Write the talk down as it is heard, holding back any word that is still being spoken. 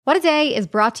What a Day is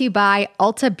brought to you by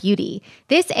Ulta Beauty.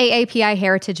 This AAPI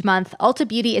Heritage Month, Ulta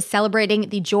Beauty is celebrating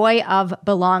the joy of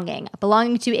belonging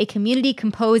to a community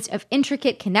composed of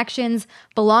intricate connections,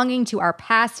 belonging to our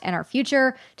past and our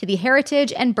future, to the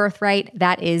heritage and birthright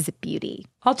that is beauty.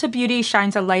 Ulta Beauty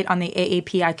shines a light on the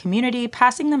AAPI community,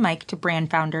 passing the mic to brand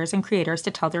founders and creators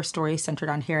to tell their stories centered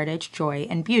on heritage, joy,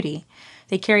 and beauty.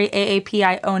 They carry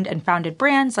AAPI-owned and founded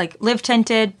brands like Live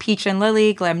Tinted, Peach and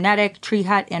Lily, Glamnetic, Tree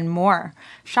Hut, and more.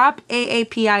 Shop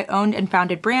AAPI-owned and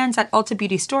founded brands at Ulta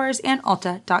Beauty stores and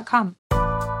Ulta.com.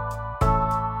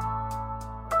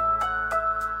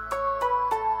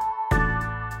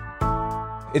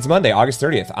 It's Monday, August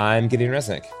 30th. I'm Gideon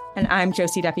Resnick. And I'm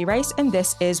Josie Duffy-Rice, and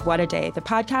this is What a Day, the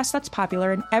podcast that's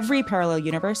popular in every parallel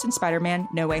universe in Spider-Man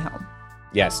No Way Home.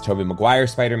 Yes, Tobey Maguire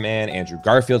Spider-Man, Andrew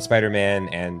Garfield Spider-Man,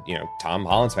 and, Tom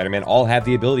Holland Spider-Man all have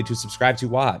the ability to subscribe to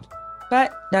WAD.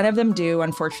 But none of them do,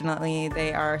 unfortunately.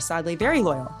 They are sadly very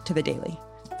loyal to the Daily.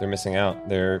 They're missing out.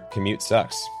 Their commute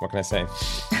sucks. What can I say?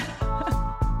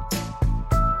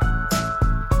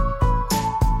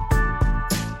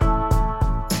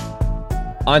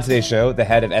 On today's show, the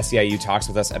head of SEIU talks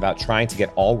with us about trying to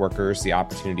get all workers the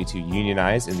opportunity to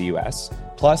unionize in the U.S.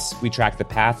 Plus, we track the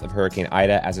path of Hurricane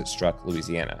Ida as it struck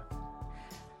Louisiana.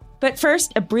 But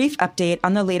first, a brief update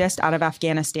on the latest out of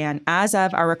Afghanistan as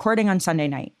of our recording on Sunday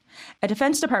night. A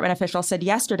Defense Department official said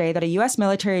yesterday that a U.S.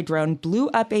 military drone blew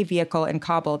up a vehicle in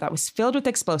Kabul that was filled with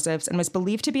explosives and was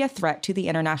believed to be a threat to the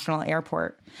international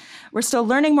airport. We're still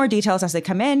learning more details as they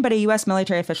come in, but a U.S.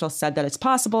 military official said that it's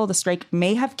possible the strike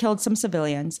may have killed some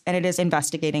civilians, and it is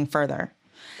investigating further.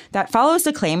 That follows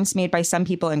the claims made by some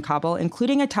people in Kabul,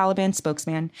 including a Taliban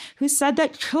spokesman, who said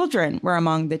that children were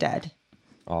among the dead.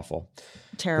 Awful.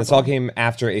 Terrible. This all came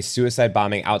after a suicide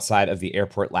bombing outside of the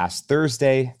airport last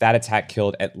Thursday. That attack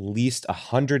killed at least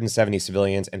 170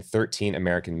 civilians and 13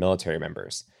 American military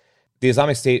members. The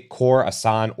Islamic State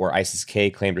Khorasan, or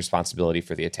ISIS-K, claimed responsibility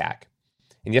for the attack.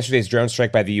 And yesterday's drone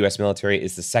strike by the U.S. military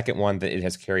is the second one that it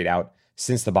has carried out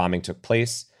since the bombing took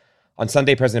place. On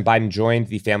Sunday, President Biden joined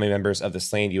the family members of the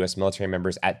slain U.S. military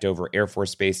members at Dover Air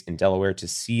Force Base in Delaware to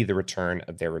see the return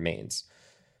of their remains.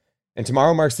 And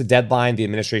tomorrow marks the deadline the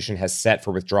administration has set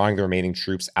for withdrawing the remaining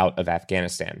troops out of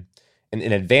Afghanistan. And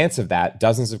in advance of that,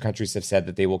 dozens of countries have said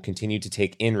that they will continue to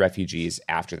take in refugees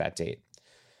after that date.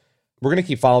 We're going to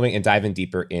keep following and dive in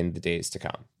deeper in the days to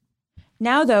come.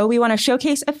 Now, though, we want to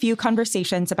showcase a few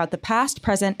conversations about the past,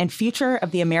 present, and future of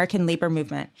the American labor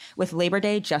movement, with Labor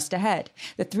Day just ahead.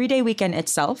 The three-day weekend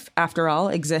itself, after all,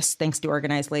 exists thanks to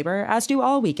organized labor, as do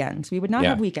all weekends. We would not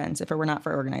have weekends if it were not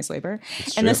for organized labor.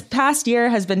 And this past year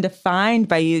has been defined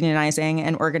by unionizing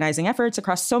and organizing efforts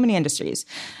across so many industries.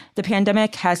 The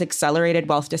pandemic has accelerated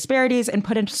wealth disparities and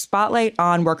put a spotlight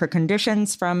on worker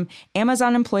conditions, from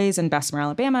Amazon employees in Bessemer,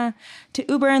 Alabama, to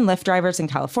Uber and Lyft drivers in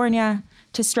California,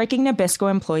 to striking Nabisco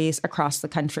employees across the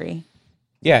country.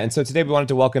 Yeah, and so today we wanted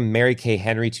to welcome Mary Kay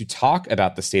Henry to talk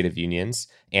about the state of unions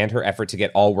and her effort to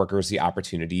get all workers the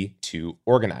opportunity to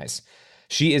organize.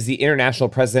 She is the international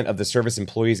president of the Service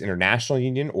Employees International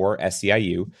Union, or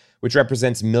SEIU, which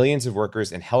represents millions of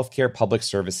workers in healthcare, public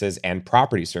services, and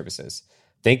property services.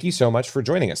 Thank you so much for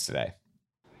joining us today.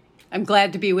 I'm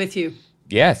glad to be with you.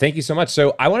 Yeah, thank you so much.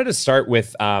 So I wanted to start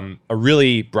with a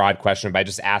really broad question by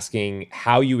just asking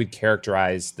how you would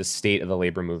characterize the state of the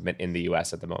labor movement in the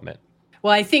U.S. at the moment.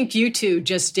 Well, I think you two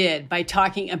just did by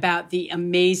talking about the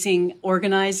amazing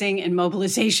organizing and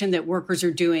mobilization that workers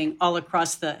are doing all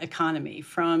across the economy,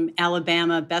 from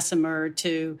Alabama, Bessemer,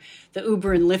 to the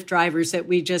Uber and Lyft drivers that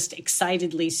we just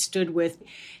excitedly stood with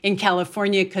in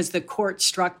California because the court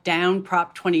struck down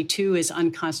Prop 22 as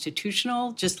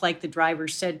unconstitutional, just like the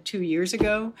drivers said 2 years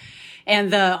ago.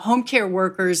 And the home care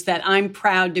workers that I'm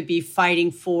proud to be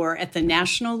fighting for at the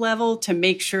national level to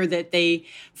make sure that they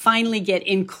finally get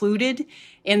included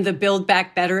in the Build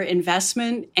Back Better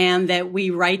investment, and that we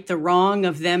right the wrong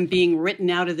of them being written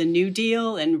out of the New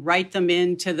Deal and write them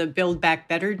into the Build Back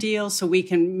Better deal so we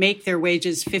can make their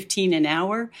wages $15 an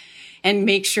hour and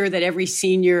make sure that every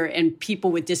senior and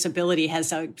people with disability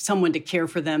has someone to care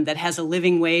for them that has a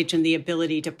living wage and the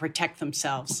ability to protect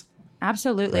themselves.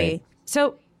 Absolutely. Right.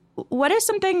 So what is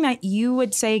something that you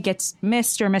would say gets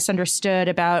missed or misunderstood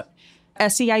about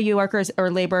SEIU workers or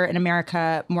labor in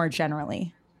America more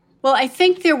generally? Well, I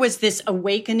think there was this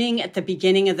awakening at the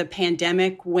beginning of the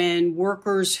pandemic when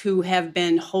workers who have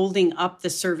been holding up the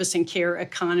service and care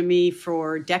economy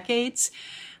for decades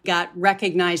got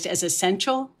recognized as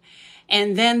essential.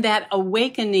 And then that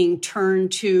awakening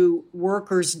turned to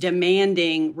workers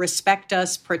demanding respect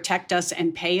us, protect us,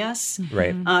 and pay us.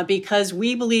 Right. Because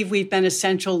we believe we've been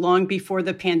essential long before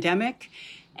the pandemic.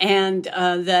 and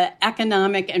the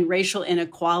economic and racial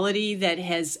inequality that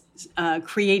has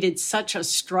created such a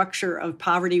structure of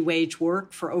poverty wage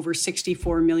work for over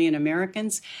 64 million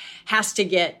Americans has to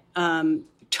get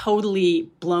totally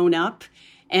blown up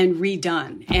and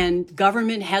redone. And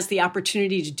government has the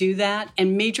opportunity to do that.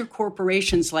 And major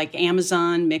corporations like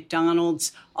Amazon,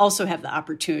 McDonald's also have the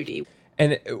opportunity.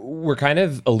 And we're kind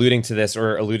of alluding to this,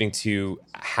 or alluding to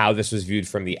how this was viewed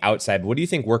from the outside. What do you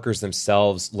think workers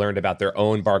themselves learned about their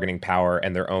own bargaining power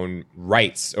and their own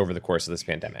rights over the course of this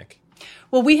pandemic?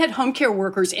 Well, we had home care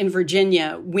workers in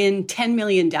Virginia win $10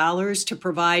 million to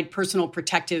provide personal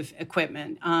protective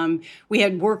equipment. We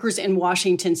had workers in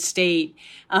Washington state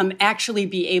actually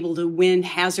be able to win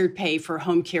hazard pay for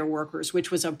home care workers, which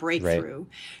was a breakthrough. Right.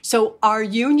 So our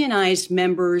unionized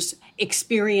members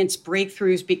experienced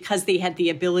breakthroughs because they had the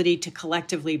ability to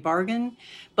collectively bargain.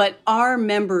 But our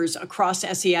members across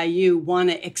SEIU want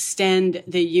to extend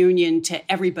the union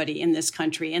to everybody in this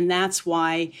country. And that's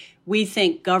why we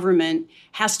think government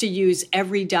has to use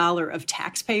every dollar of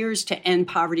taxpayers to end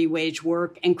poverty wage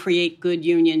work and create good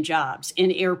union jobs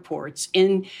in airports,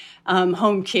 in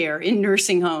home care, in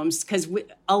nursing homes, because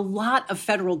a lot of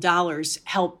federal dollars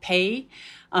help pay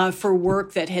for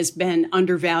work that has been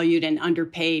undervalued and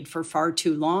underpaid for far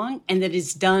too long, and that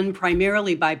is done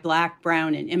primarily by Black,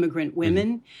 brown, and immigrant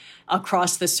women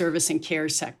across the service and care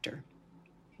sector.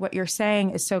 What you're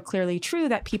saying is so clearly true,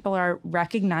 that people are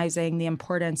recognizing the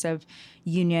importance of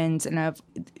unions and of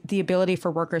the ability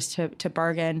for workers to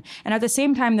bargain. And at the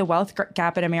same time, the wealth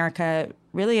gap in America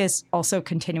really is also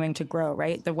continuing to grow,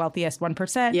 right? The wealthiest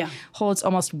 1% holds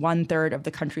almost 1/3 of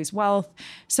the country's wealth.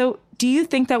 So do you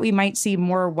think that we might see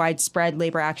more widespread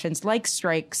labor actions like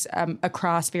strikes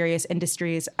across various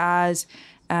industries as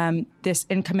this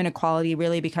income inequality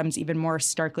really becomes even more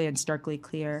starkly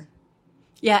clear?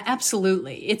 Yeah,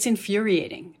 absolutely. It's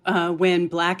infuriating when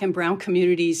Black and brown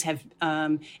communities have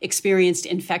experienced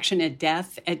infection and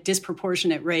death at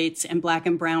disproportionate rates, and Black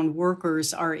and brown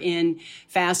workers are in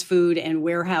fast food and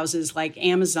warehouses like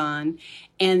Amazon,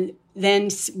 and then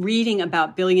reading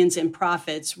about billions in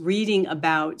profits, reading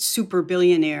about super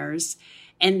billionaires,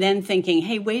 and then thinking,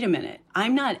 hey, wait a minute,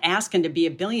 I'm not asking to be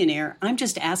a billionaire. I'm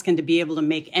just asking to be able to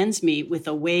make ends meet with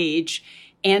a wage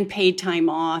and paid time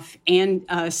off and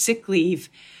sick leave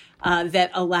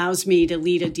that allows me to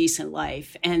lead a decent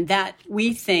life. And that,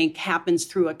 we think, happens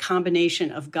through a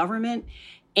combination of government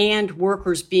and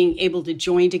workers being able to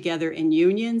join together in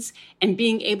unions and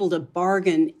being able to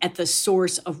bargain at the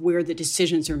source of where the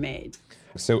decisions are made.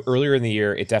 So earlier in the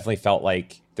year, it definitely felt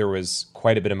like there was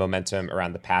quite a bit of momentum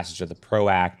around the passage of the PRO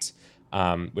Act,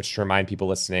 which, to remind people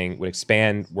listening, would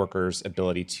expand workers'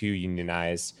 ability to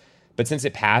unionize. But since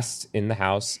it passed in the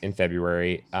House in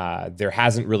February, there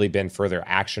hasn't really been further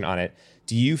action on it.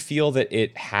 Do you feel that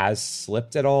it has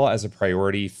slipped at all as a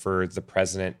priority for the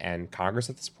president and Congress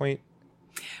at this point?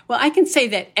 Well, I can say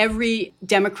that every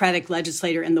Democratic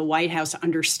legislator in the White House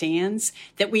understands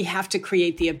that we have to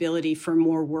create the ability for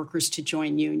more workers to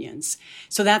join unions.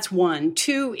 So that's one.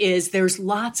 Two is there's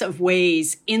lots of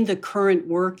ways in the current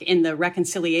work in the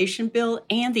reconciliation bill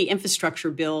and the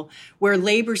infrastructure bill where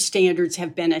labor standards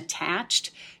have been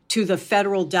attached to the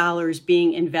federal dollars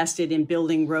being invested in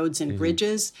building roads and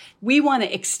bridges. We want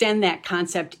to extend that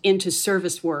concept into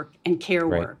service work and care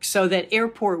work so that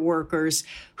airport workers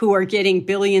who are getting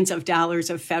billions of dollars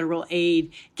of federal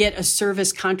aid get a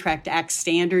Service Contract Act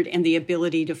standard and the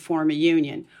ability to form a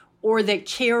union. Or that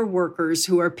care workers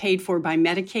who are paid for by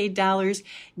Medicaid dollars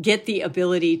get the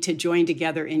ability to join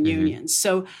together in unions.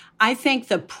 So I think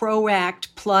the PRO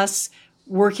Act plus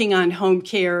working on home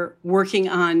care, working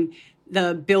on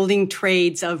the building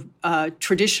trades of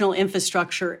traditional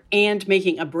infrastructure, and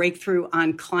making a breakthrough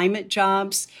on climate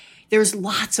jobs. There's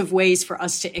lots of ways for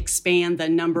us to expand the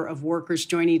number of workers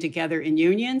joining together in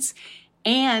unions.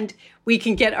 And we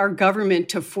can get our government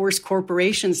to force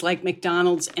corporations like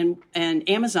McDonald's and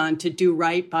Amazon to do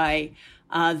right by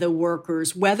the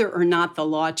workers, whether or not the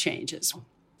law changes.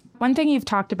 One thing you've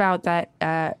talked about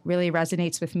that really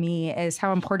resonates with me is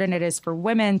how important it is for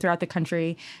women throughout the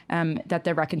country that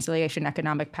the Reconciliation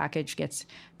Economic Package gets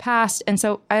passed. And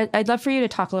so I'd love for you to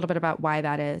talk a little bit about why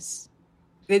that is.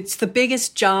 It's the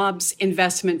biggest jobs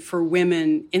investment for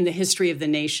women in the history of the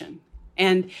nation.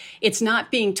 And it's not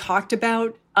being talked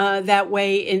about that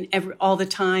way all the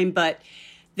time, but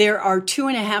there are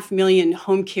 2.5 million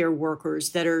home care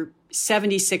workers that are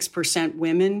 76%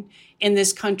 women in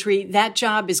this country. That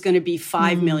job is going to be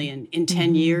 5 million in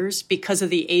 10 years because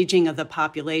of the aging of the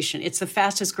population. It's the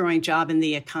fastest growing job in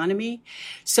the economy.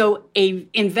 So a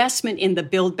investment in the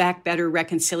Build Back Better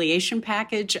reconciliation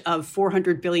package of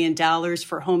 $400 billion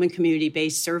for home and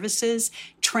community-based services,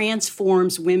 $1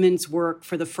 transforms women's work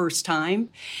for the first time.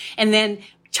 And then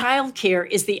childcare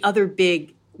is the other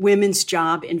big women's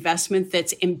job investment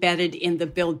that's embedded in the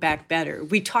Build Back Better.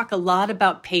 We talk a lot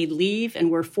about paid leave, and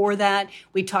we're for that.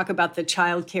 We talk about the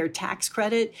child care tax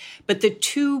credit, but the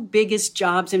two biggest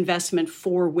jobs investment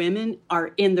for women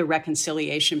are in the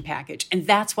reconciliation package. And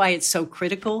that's why it's so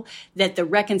critical that the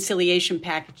reconciliation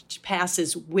package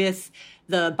passes with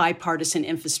the bipartisan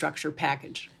infrastructure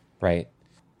package. Right.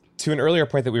 To an earlier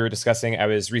point that we were discussing, I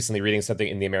was recently reading something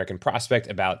in the American Prospect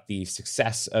about the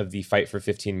success of the Fight for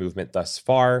 15 movement thus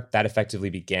far. That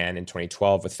effectively began in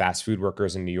 2012 with fast food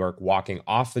workers in New York walking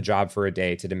off the job for a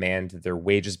day to demand that their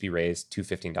wages be raised to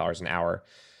 $15 an hour.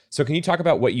 So can you talk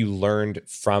about what you learned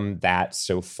from that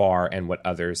so far and what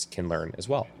others can learn as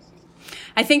well?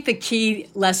 I think the key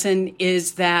lesson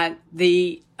is that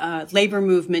the labor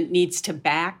movement needs to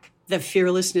back the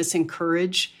fearlessness and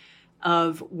courage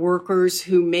of workers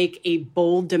who make a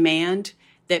bold demand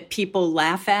that people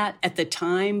laugh at the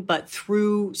time, but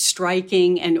through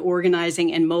striking and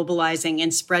organizing and mobilizing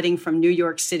and spreading from New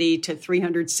York City to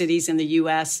 300 cities in the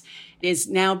U.S., it has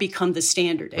now become the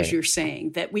standard, as you're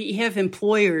saying, that we have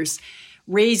employers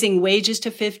raising wages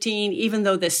to 15, even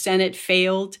though the Senate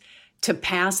failed to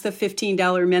pass the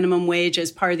 $15 minimum wage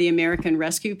as part of the American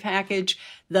Rescue Package.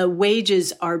 The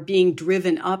wages are being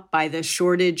driven up by the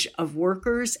shortage of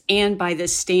workers and by the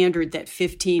standard that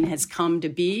 15 has come to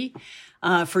be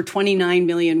for 29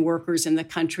 million workers in the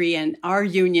country. And our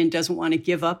union doesn't want to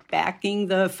give up backing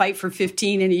the Fight for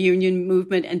 15 in a union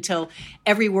movement until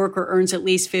every worker earns at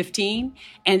least 15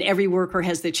 and every worker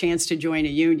has the chance to join a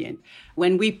union.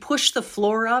 When we push the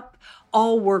floor up,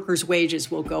 all workers'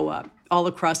 wages will go up all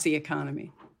across the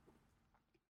economy.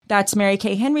 That's Mary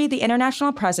Kay Henry, the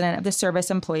International President of the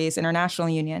Service Employees International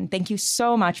Union. Thank you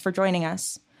so much for joining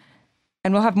us.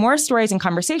 And we'll have more stories and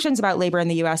conversations about labor in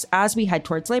the U.S. as we head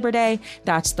towards Labor Day.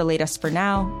 That's the latest for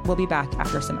now. We'll be back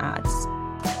after some ads.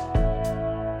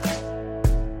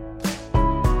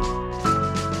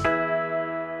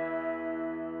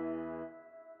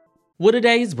 What A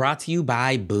Day is brought to you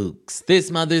by Bouqs.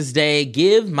 This Mother's Day,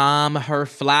 give mom her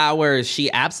flowers.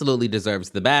 She absolutely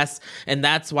deserves the best, and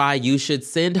that's why you should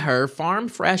send her farm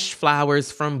fresh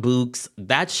flowers from Bouqs.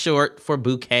 That's short for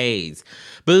bouquets.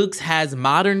 Bouqs has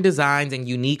modern designs and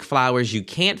unique flowers you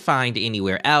can't find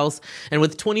anywhere else, and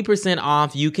with 20%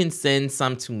 off, you can send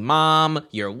some to mom,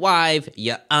 your wife,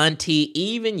 your auntie,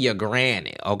 even your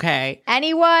granny, okay?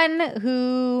 Anyone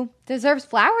who deserves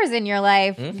flowers in your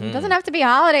life. It doesn't have to be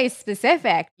holiday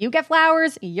specific. You get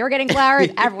flowers, you're getting flowers,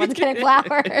 everyone's getting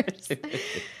flowers.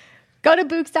 Go to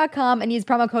Bouqs.com and use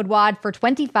promo code WAD for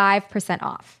 25%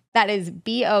 off. That is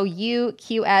BOUQS.com,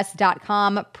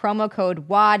 promo code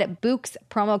WAD, Bouqs,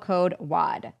 promo code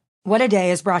WAD. What A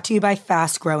Day is brought to you by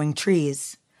Fast Growing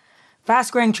Trees.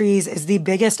 Fast Growing Trees is the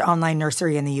biggest online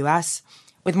nursery in the U.S.,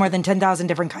 with more than 10,000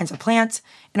 different kinds of plants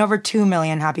and over 2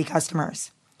 million happy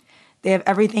customers. They have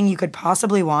everything you could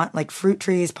possibly want, like fruit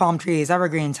trees, palm trees,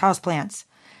 evergreens, houseplants,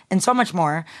 and so much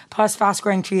more. Plus, Fast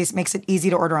Growing Trees makes it easy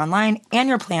to order online, and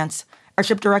your plants are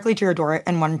shipped directly to your door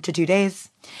in 1 to 2 days.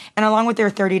 And along with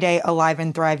their 30-day Alive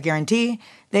and Thrive guarantee,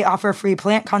 they offer free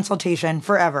plant consultation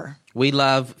forever. We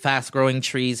love Fast Growing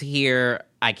Trees here.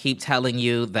 I keep telling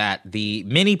you that the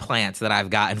mini plants that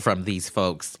I've gotten from these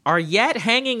folks are yet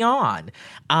hanging on.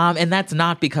 And that's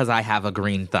not because I have a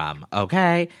green thumb,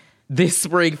 okay? This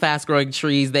spring, Fast Growing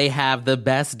Trees, they have the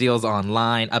best deals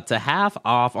online, up to half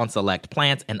off on select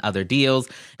plants and other deals.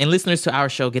 And listeners to our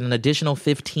show get an additional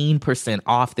 15%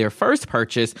 off their first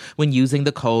purchase when using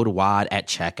the code WAD at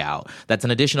checkout. That's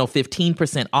an additional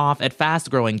 15% off at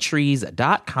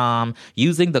fastgrowingtrees.com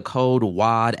using the code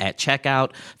WAD at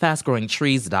checkout.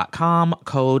 Fastgrowingtrees.com,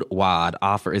 code WAD.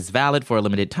 Offer is valid for a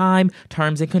limited time.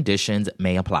 Terms and conditions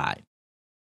may apply.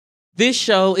 This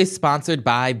show is sponsored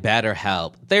by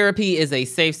BetterHelp. Therapy is a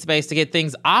safe space to get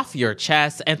things off your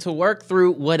chest and to work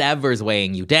through whatever's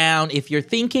weighing you down. If you're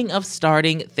thinking of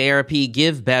starting therapy,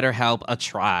 give BetterHelp a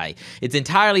try. It's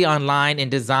entirely online and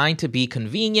designed to be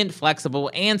convenient, flexible,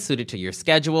 and suited to your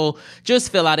schedule. Just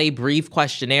fill out a brief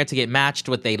questionnaire to get matched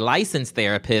with a licensed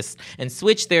therapist and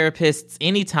switch therapists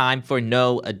anytime for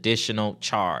no additional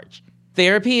charge.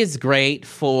 Therapy is great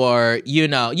for, you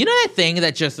know that thing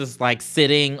that just is like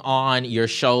sitting on your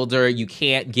shoulder, you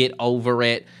can't get over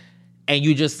it, and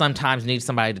you just sometimes need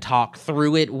somebody to talk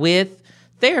through it with?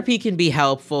 Therapy can be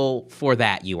helpful for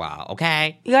that, you all,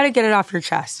 okay? You got to get it off your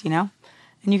chest, And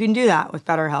you can do that with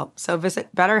BetterHelp. So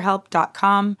visit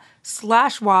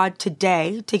BetterHelp.com/WAD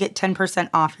today to get 10%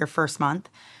 off your first month.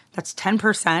 That's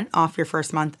 10% off your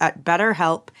first month at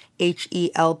BetterHelp,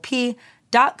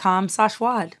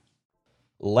 HELP.com/WAD.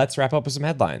 let's wrap up with some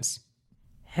headlines.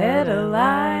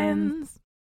 Headlines.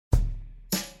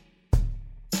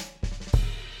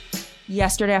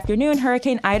 Yesterday afternoon,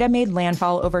 Hurricane Ida made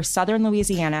landfall over southern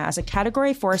Louisiana as a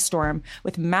Category 4 storm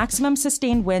with maximum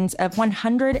sustained winds of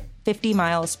 150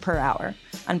 miles per hour.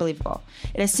 Unbelievable.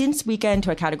 It has since weakened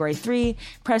to a Category 3.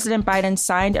 President Biden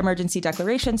signed emergency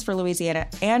declarations for Louisiana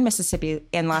and Mississippi,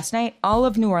 and last night, all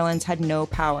of New Orleans had no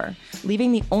power,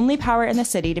 leaving the only power in the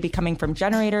city to be coming from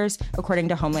generators, according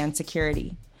to Homeland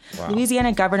Security. Wow.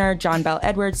 Louisiana Governor John Bel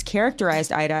Edwards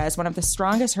characterized Ida as one of the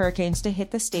strongest hurricanes to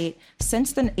hit the state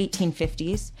since the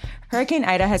 1850s. Hurricane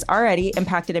Ida has already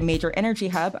impacted a major energy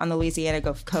hub on the Louisiana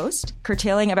Gulf Coast,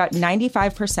 curtailing about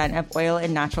 95% of oil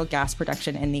and natural gas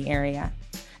production in the area.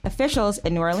 Officials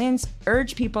in New Orleans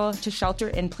urge people to shelter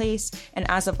in place, and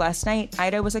as of last night,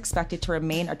 Ida was expected to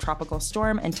remain a tropical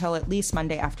storm until at least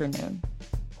Monday afternoon.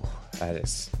 That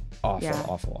is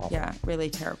awful. Yeah, really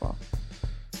terrible.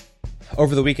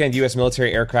 Over the weekend, U.S.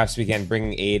 military aircrafts began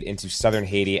bringing aid into southern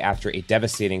Haiti after a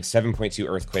devastating 7.2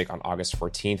 earthquake on August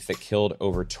 14th that killed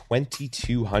over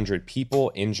 2,200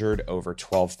 people, injured over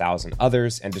 12,000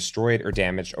 others, and destroyed or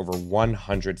damaged over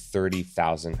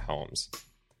 130,000 homes.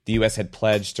 The U.S. had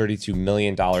pledged $32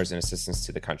 million in assistance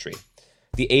to the country.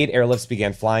 The aid airlifts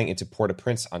began flying into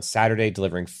Port-au-Prince on Saturday,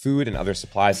 delivering food and other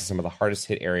supplies to some of the hardest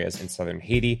hit areas in southern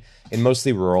Haiti, in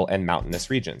mostly rural and mountainous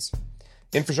regions.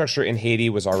 Infrastructure in Haiti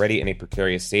was already in a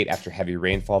precarious state after heavy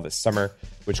rainfall this summer,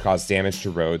 which caused damage to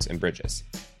roads and bridges.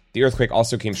 The earthquake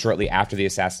also came shortly after the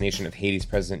assassination of Haiti's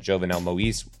President Jovenel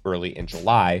Moïse early in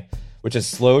July, which has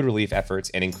slowed relief efforts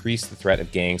and increased the threat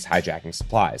of gangs hijacking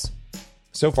supplies.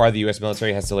 So far, the U.S.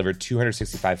 military has delivered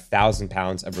 265,000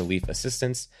 pounds of relief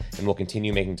assistance and will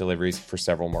continue making deliveries for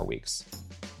several more weeks.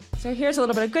 So here's a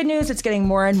little bit of good news. It's getting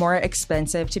more and more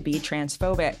expensive to be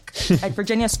transphobic. A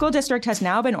Virginia school district has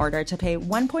now been ordered to pay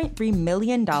 $1.3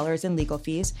 million in legal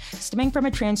fees stemming from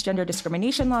a transgender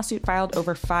discrimination lawsuit filed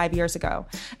over 5 years ago.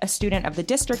 A student of the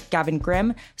district, Gavin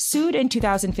Grimm, sued in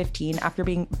 2015 after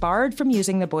being barred from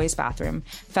using the boys' bathroom.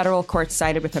 Federal courts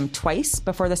sided with him twice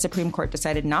before the Supreme Court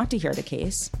decided not to hear the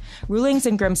case. Rulings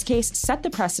in Grimm's case set the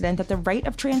precedent that the right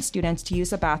of trans students to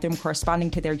use a bathroom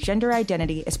corresponding to their gender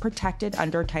identity is protected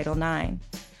under Title IX.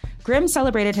 Grimm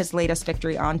celebrated his latest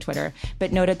victory on Twitter,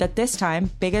 but noted that this time,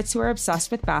 bigots who are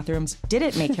obsessed with bathrooms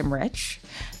didn't make him rich.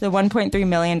 The $1.3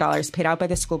 million paid out by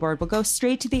the school board will go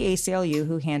straight to the ACLU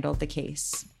who handled the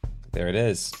case. There it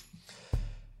is.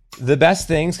 The best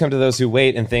things come to those who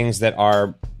wait, and things that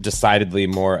are decidedly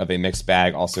more of a mixed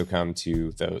bag also come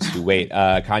to those who wait.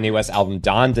 Kanye West's album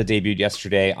Donda debuted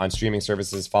yesterday on streaming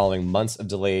services following months of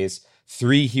delays,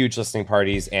 3 huge listening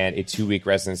parties, and a 2-week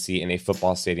residency in a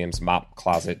football stadium's mop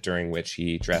closet, during which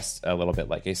he dressed a little bit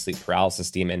like a sleep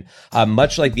paralysis demon.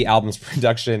 Much like the album's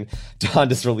production,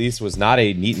 Donda's release was not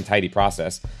a neat and tidy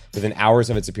process. Within hours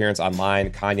of its appearance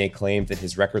online, Kanye claimed that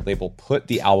his record label put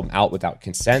the album out without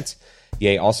consent.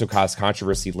 Ye also caused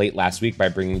controversy late last week by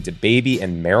bringing DaBaby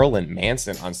and Marilyn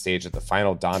Manson on stage at the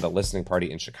final Donda listening party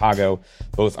in Chicago.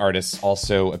 Both artists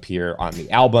also appear on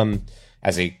the album.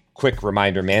 As a quick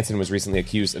reminder, Manson was recently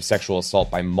accused of sexual assault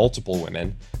by multiple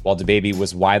women, while DaBaby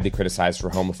was widely criticized for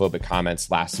homophobic comments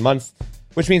last month,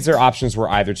 which means their options were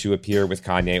either to appear with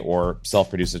Kanye or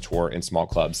self-produce a tour in small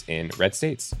clubs in red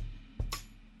states.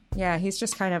 Yeah, he's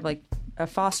just kind of like a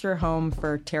foster home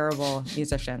for terrible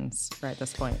musicians right at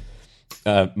this point.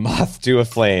 Moth to a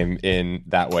flame in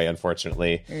that way,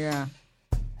 unfortunately. Yeah.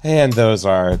 And those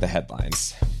are the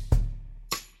headlines.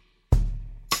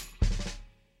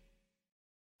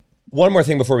 One more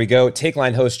thing before we go.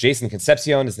 Takeline host Jason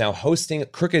Concepcion is now hosting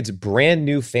Crooked's brand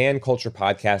new fan culture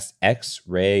podcast,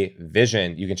 X-Ray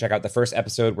Vision. You can check out the first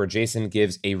episode where Jason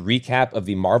gives a recap of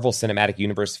the Marvel Cinematic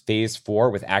Universe Phase 4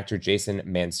 with actor Jason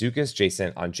Mantzoukas,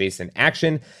 Jason on Jason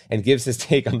Action, and gives his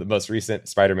take on the most recent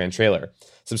Spider-Man trailer.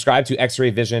 Subscribe to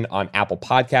X-Ray Vision on Apple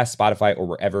Podcasts, Spotify, or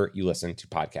wherever you listen to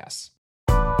podcasts.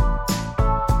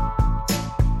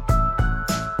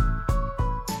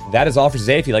 That is all for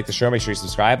today. If you like the show, make sure you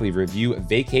subscribe, leave a review,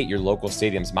 vacate your local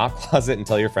stadium's mop closet, and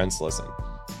tell your friends to listen.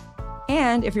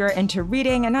 And if you're into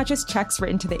reading and not just checks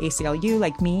written to the ACLU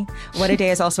like me, What a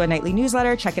Day is also a nightly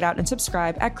newsletter. Check it out and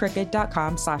subscribe at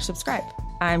crooked.com/subscribe.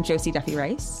 I'm Josie Duffy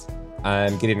Rice.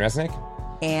 I'm Gideon Resnick.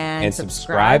 And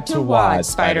subscribe to WAD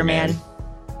Spider-Man.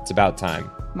 It's about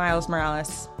time. Miles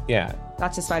Morales. Yeah.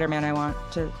 That's a Spider-Man I want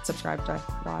to subscribe to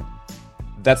WAD.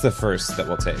 That's the first that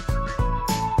we'll take.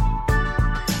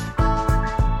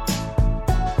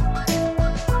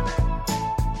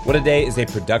 What a Day is a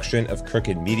production of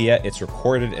Crooked Media. It's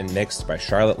recorded and mixed by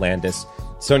Charlotte Landis.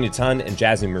 Sonia Tun and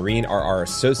Jasmine Marine are our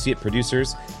associate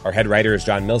producers. Our head writer is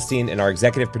John Milstein, and our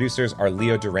executive producers are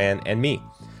Leo Duran and me.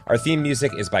 Our theme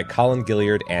music is by Colin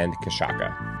Gilliard and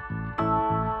Kashaka.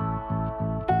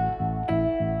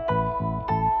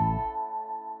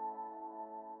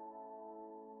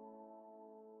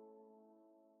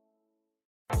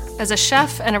 As a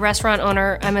chef and a restaurant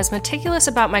owner, I'm as meticulous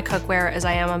about my cookware as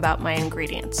I am about my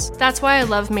ingredients. That's why I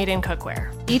love Made in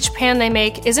Cookware. Each pan they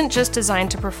make isn't just designed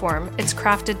to perform, it's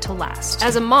crafted to last.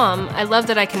 As a mom, I love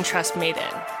that I can trust Made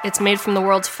in. It's made from the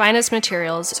world's finest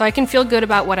materials, so I can feel good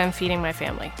about what I'm feeding my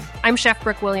family. I'm Chef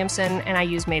Brooke Williamson, and I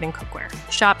use Made in Cookware.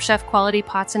 Shop chef-quality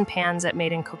pots and pans at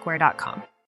madeincookware.com.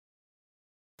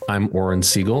 I'm Oren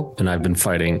Siegel, and I've been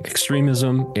fighting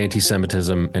extremism,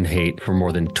 anti-Semitism, and hate for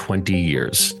more than 20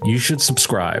 years. You should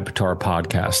subscribe to our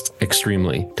podcast,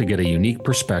 Extremely, to get a unique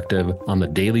perspective on the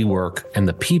daily work and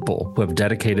the people who have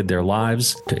dedicated their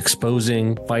lives to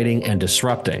exposing, fighting, and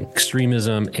disrupting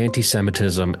extremism,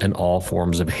 anti-Semitism, and all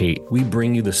forms of hate. We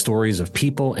bring you the stories of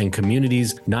people and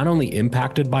communities not only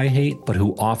impacted by hate, but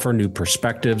who offer new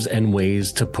perspectives and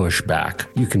ways to push back.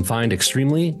 You can find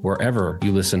Extremely wherever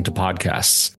you listen to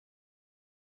podcasts.